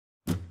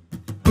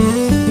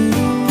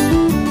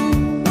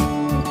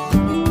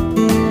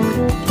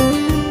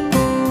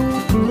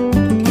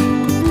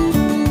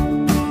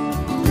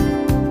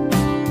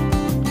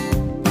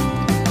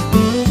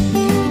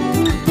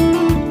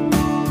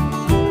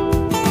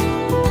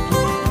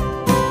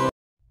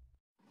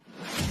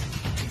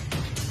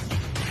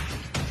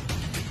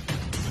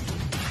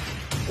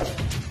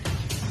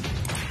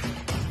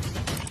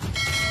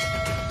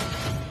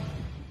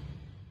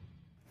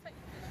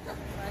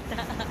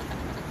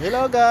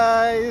Hello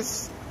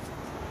guys!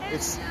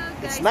 It's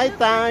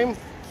night time.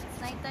 It's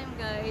night time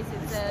guys.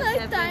 It's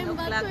 7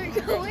 o'clock in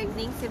the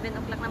evening. 7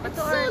 o'clock na ba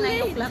to or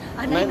 9 o'clock?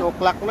 9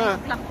 o'clock na.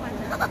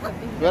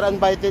 We're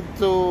invited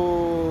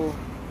for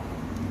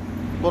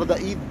the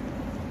Eid.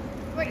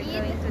 We're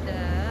going to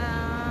the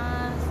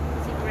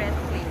secret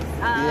place.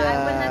 I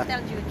will not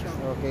tell Juju.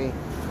 Okay.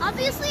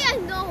 Obviously I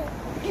know.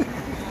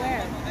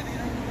 Where?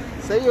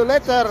 See you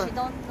later. She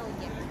don't know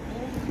yet.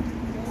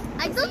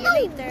 I don't know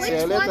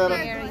which one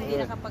we're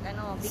Hindi na kapag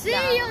See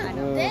you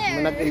there.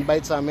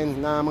 Nag-invite sa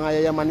amin na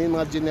mga yayamanin,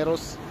 mga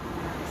generous.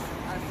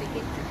 Sige.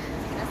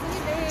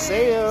 Sige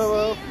See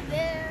you.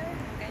 there.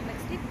 Okay,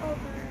 mag-sleep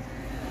over.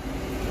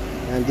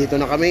 Nandito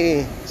na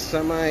kami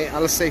sa may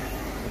Alsip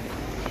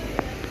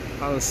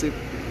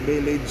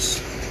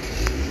Village.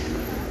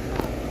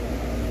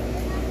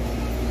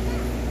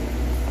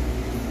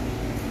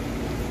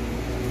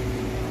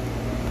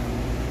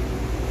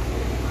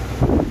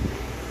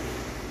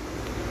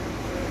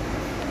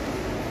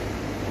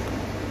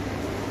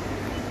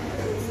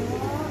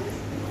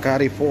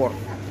 Carrefour.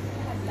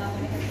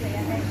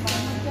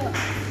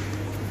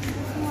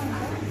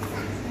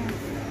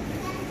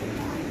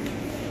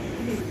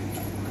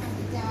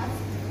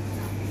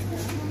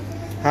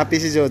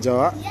 Happy si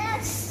Jojo?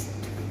 Yes.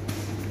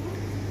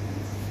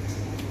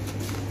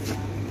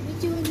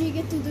 Wait when we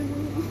get to the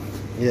room.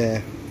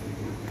 Yeah.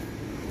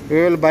 We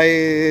will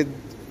buy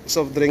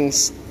soft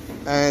drinks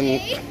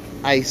and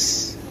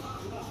ice.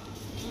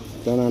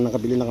 Ito na,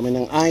 nakabili na kami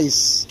ng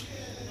ice.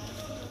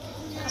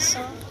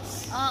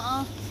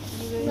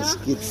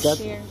 Kit Kat.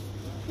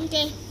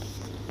 Okay.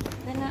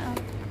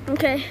 Okay.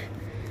 Okay.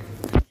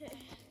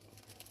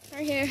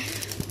 Right here.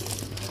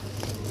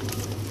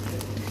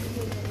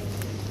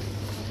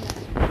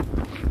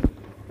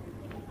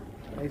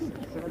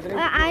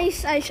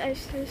 Ice. Ang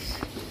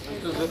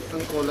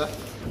cola.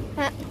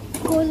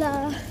 Cola.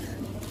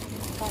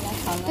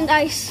 And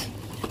ice.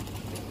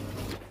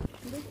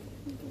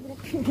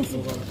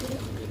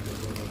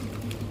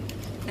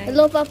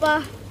 Hello,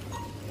 Papa.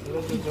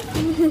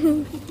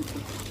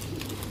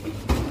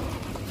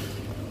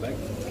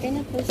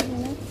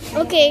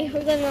 Okay,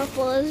 we're gonna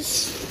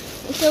pause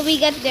until we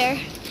get there.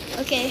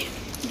 Okay,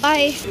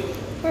 bye.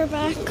 We're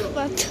back,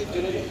 but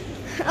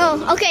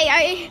okay.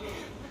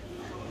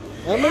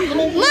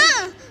 Ma,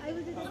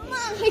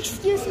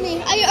 excuse me.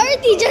 I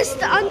already just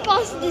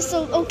unpaused this,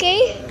 so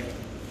okay?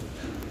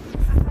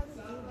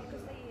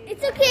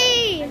 It's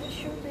okay.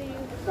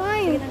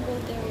 Fine. I'm gonna go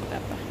there with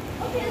Papa.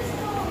 Okay, let's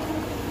go.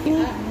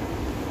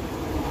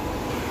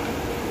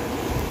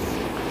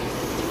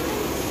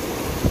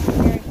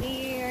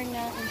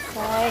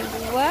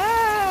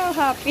 Wow!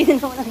 Happy na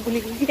naman ang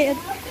buligid.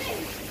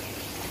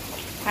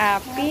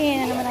 Happy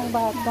na naman ang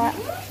bata.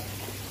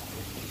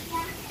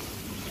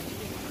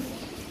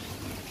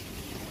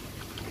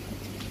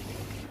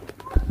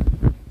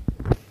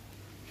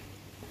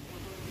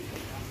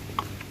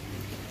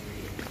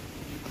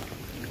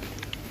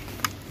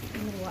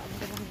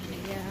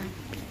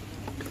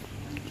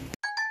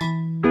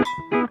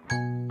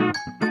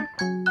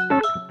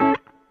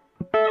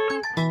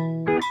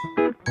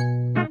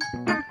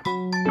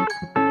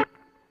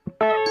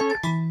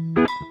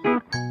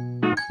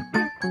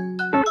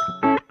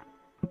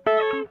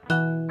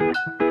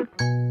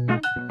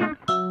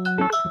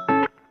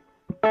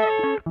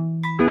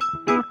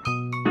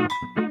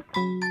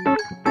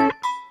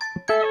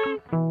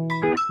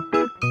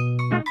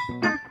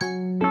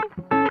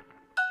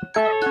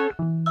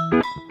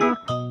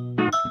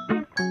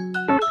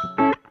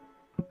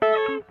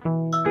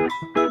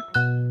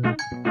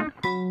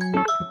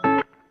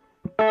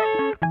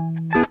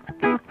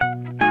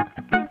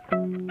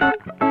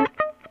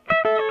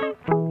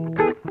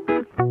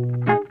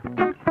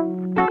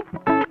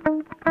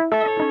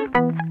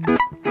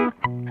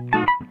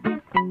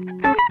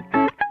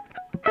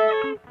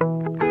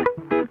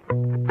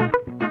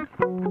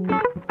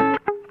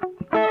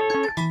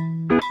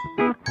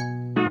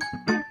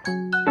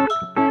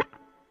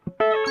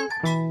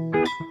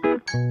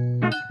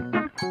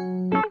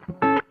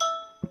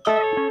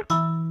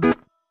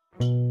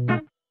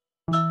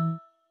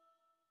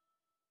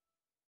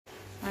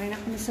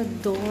 Sa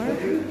door.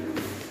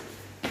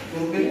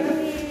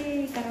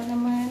 Yay! Tara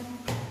naman.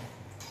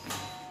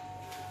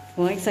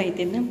 Oh,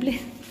 excited na, please.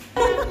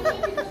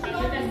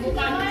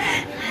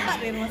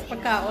 Pare mas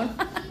pagkaon.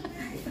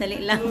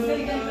 Dali lang.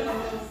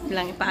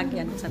 Lang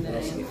ipaagyan sa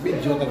dali.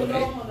 Video ka ba?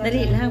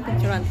 Dali lang,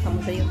 picturean pa mo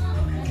tayo.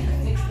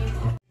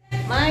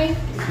 Mike!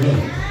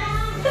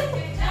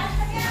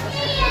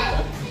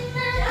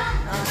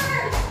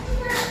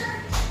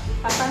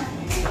 Papa?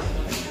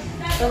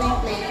 Ito na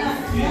yung plate.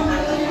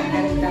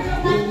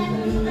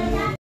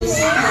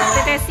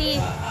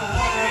 Tesi.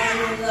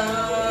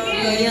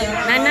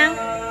 Nanang.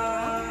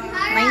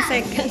 May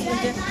second.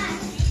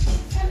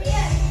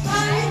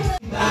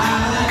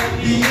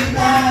 Di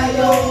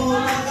tayo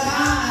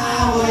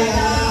nag-aaway,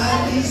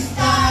 alis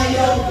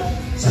tayo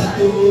sa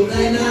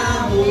tunay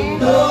na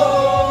mundo.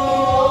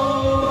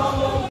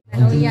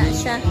 Nanuya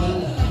siya.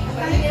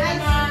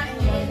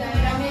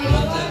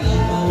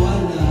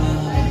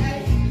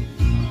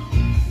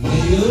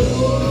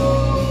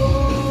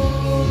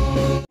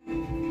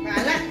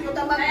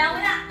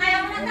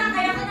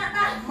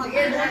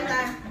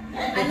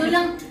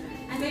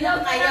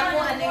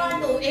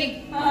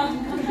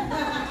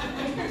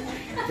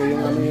 Ito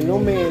yung ano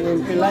inumin,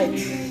 yung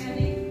pilites.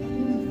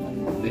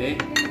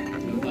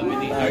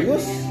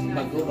 Ayos.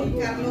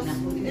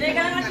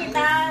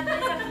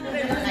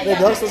 May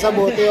doors na sa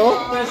bote, oh.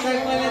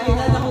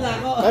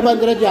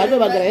 500 yan,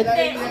 500?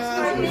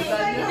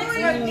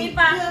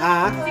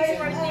 Ah?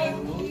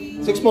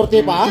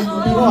 640 pa?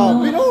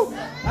 Wow, pino?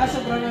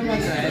 Sobrang naman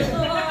sa'yo.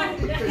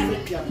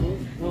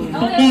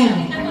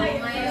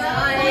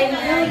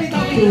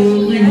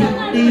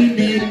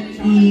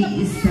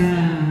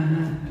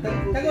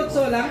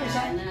 Tagotso lang,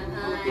 isa.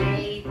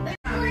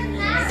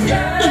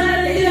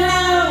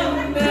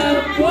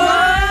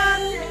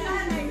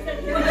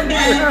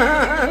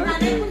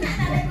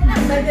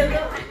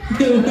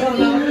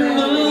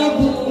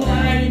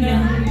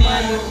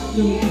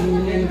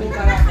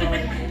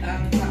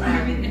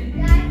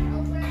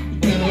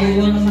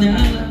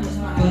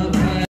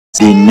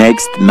 The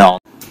next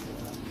month.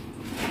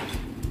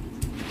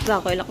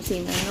 Laki lang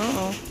kusina, no?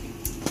 Oh.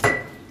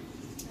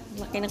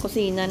 Laki ng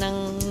kusina ng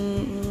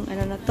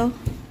ano na to?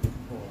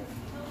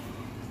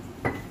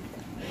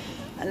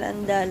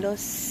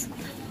 Alandalos.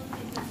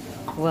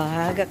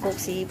 Wag ako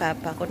si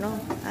papa ko, no?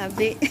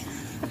 Abi.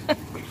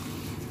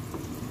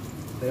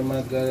 Tayo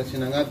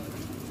mag-sinangag.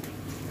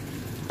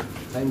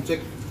 Time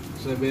check.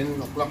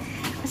 7 o'clock.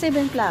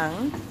 7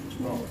 lang?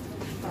 Oo.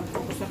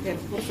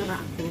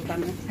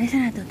 Ay,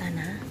 sana ito,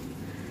 Tana?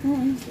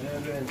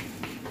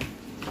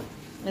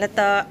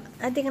 Lato.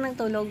 Ate ka nang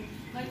tulog?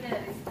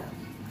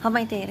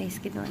 May terrace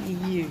kito.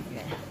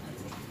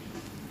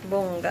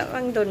 Bongga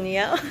ang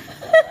dunya.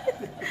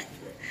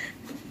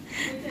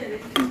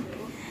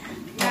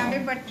 Happy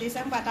birthday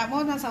sa bata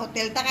mo, nasa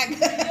hotel takag.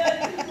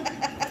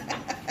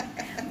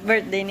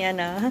 Birthday ni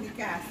Ana.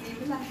 Kasi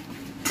wala.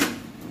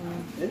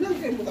 Yan lang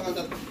kayo punta ka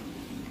dito.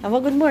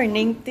 Good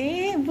morning,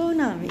 te. Bo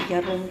na, may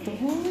room to.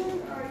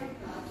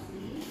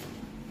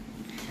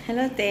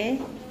 Hello, te.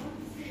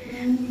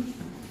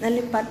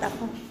 Nalipat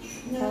ako.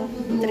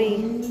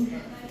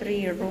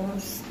 3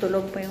 rooms.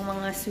 Tulog pa yung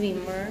mga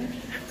swimmer.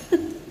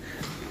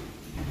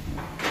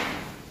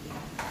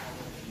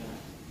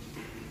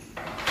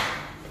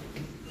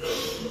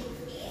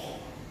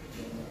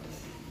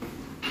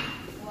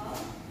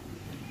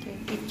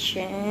 Yung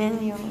kitchen,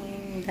 yung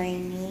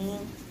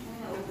dining.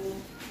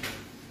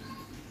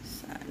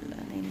 Sala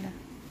nila.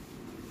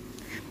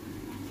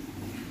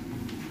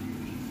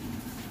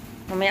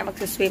 Mamaya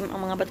magsuswim ang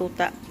mga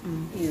batuta.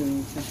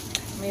 Yun.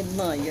 May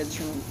mayad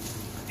yung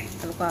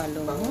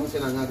kalo-kalo. Pang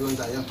sinangag lang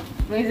tayo.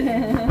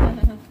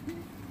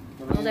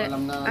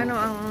 Alam na, Ano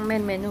ang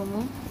menu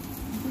mo?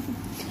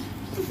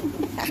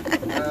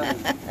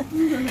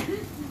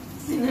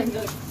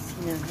 Sinangag.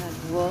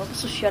 Wow,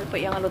 social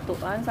pa yung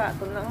lutuan. Sa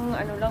ato lang,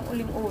 ano lang,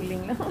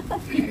 uling-uling lang.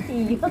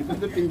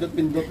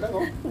 Pindot-pindot lang,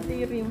 oh.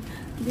 Hindi rin.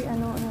 Hindi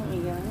ano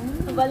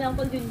iyan. Nabalang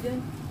ko din dyan.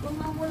 Kung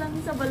mo lang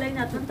sa balay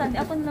natin, tati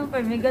ako lang pa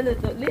may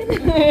galuto.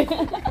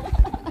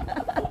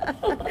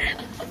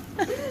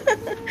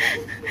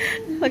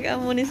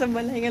 Pag-amo ni sa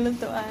balay nga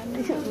lutuan.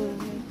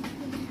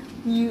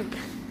 You.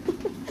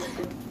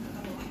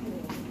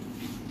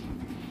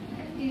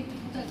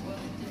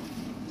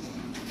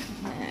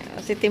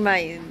 Si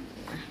Timay.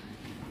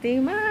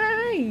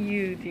 Timay!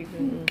 You.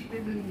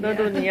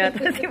 Doon niya.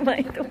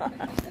 Timay ito.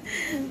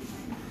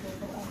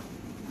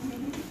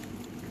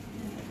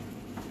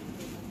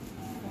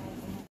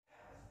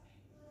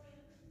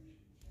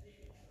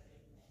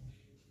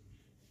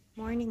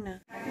 Morning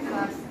na.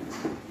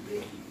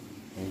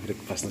 May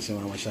breakfast na si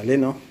Mama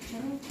Shalin, no?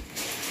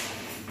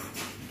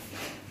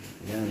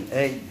 Yan,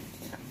 egg.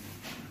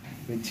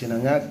 With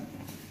sinangag.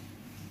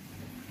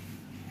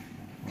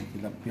 Ang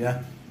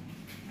tilapia.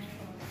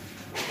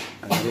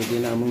 At ready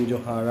na mong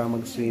Johara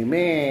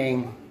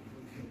mag-swimming.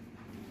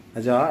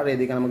 Jo,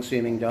 ready ka na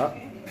mag-swimming, Jo?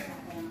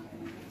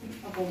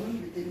 Ako,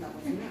 hindi na ako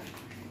sila.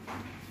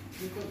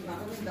 Dito na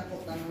ako, dako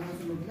tanong na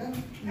sunod lang.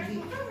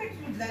 Hindi.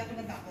 Dahil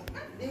ito dako.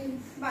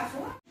 Baso?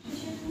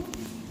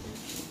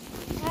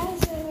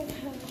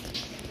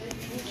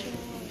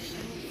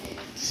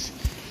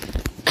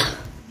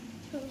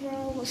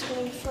 Overall was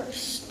going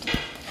first.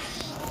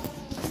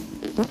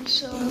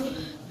 So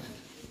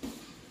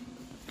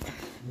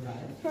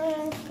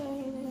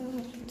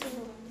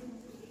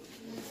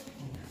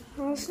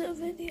how's the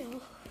video?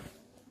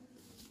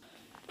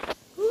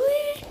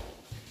 Whee!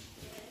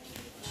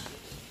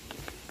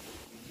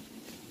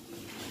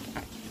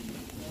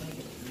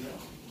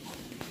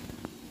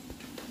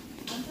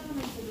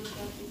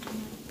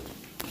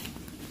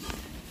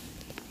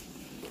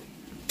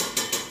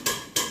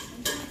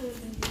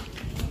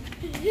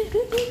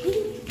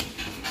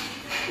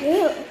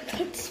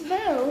 It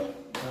smells.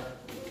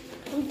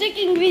 I'm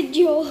taking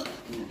video.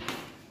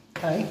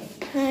 Hi.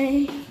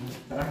 Hi.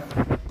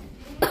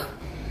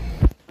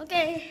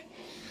 Okay.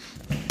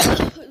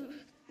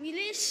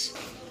 Release.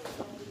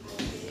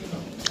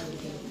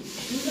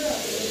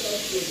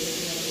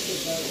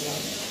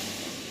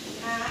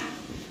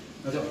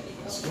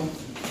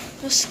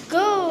 Let's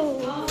go.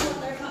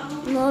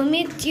 I'll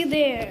meet you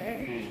there.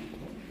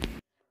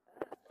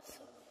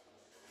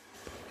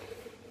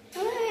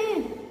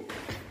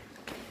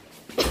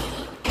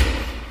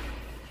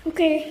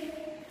 Okay.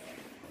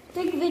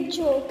 Take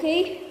video,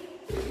 okay?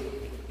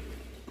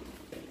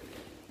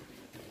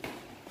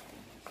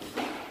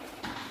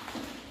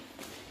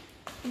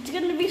 It's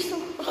gonna be so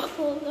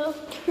cold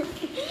after.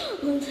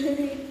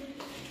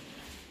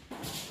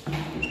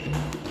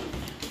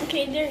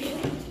 Okay, there you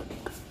go.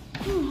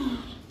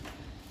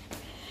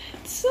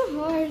 It's so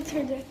hard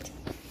for that.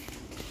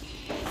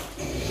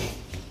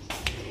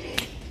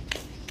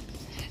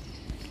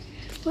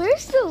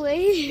 Where's the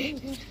way?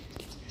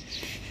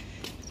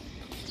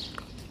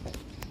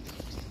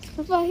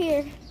 How about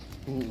here?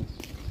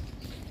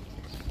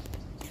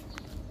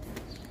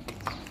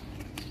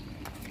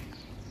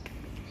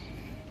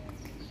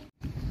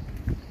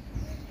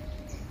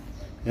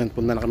 Yan,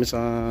 punta na kami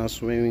sa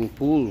swimming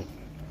pool.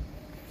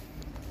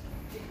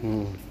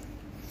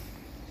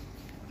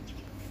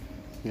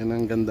 Yan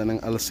ang ganda ng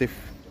Alsif.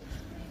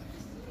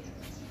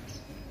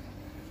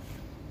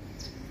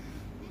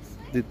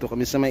 Dito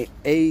kami sa may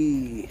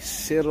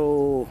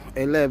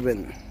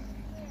A011.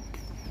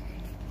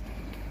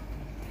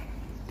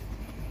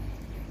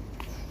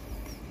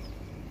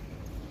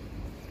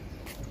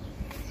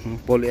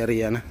 Pool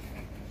area na.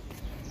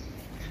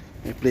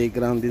 May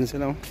playground din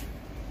sila.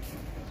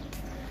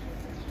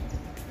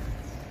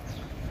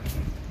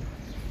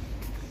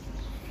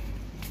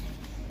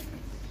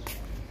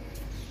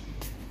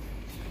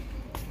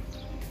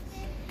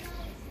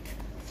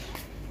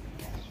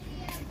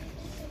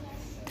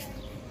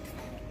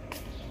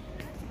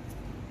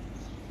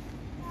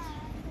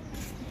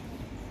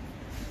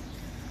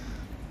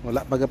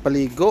 Wala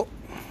pagpaligo.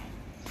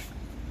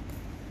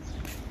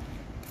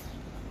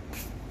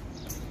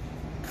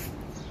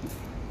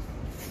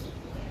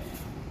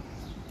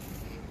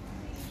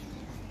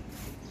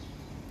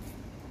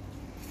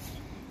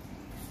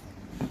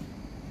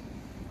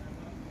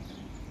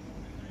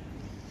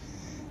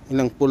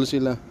 Ilang pool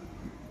sila?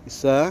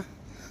 Isa,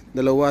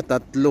 dalawa,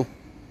 tatlo.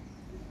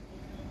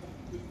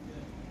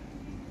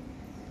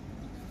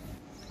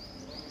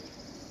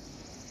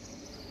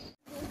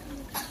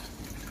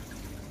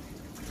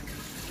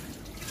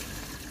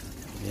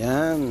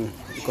 Yan,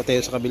 ikot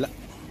tayo sa kabila.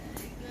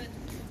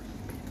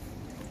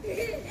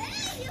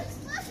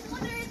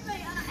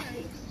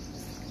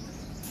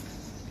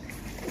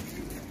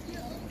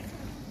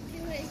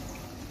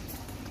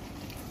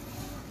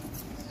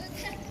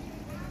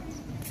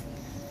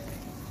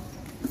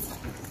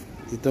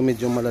 Ito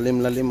medyo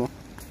malalim-lalim, oh.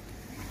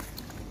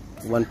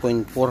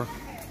 1.4.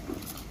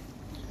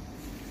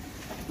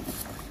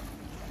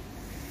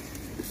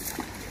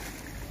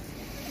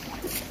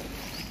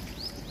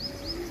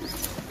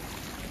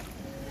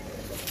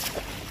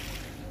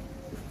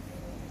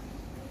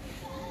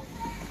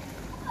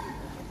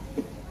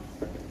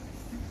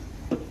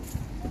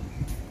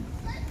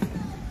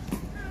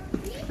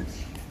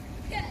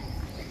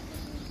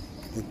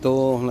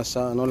 Ito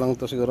nasa ano lang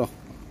to siguro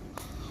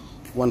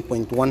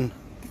 1.1.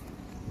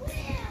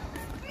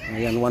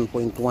 Ayan,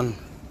 1.1.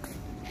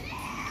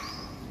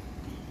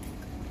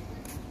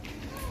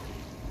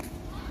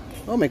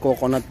 Oh, may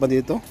coconut pa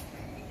dito.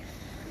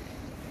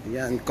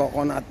 Ayan,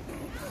 coconut.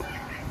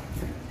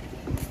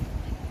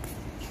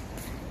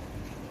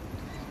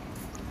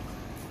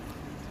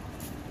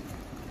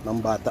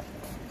 Ng bata.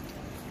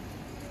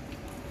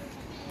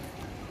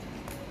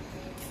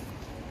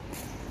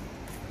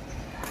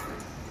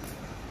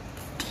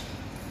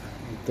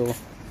 Ito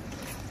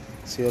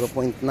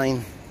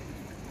 0.9.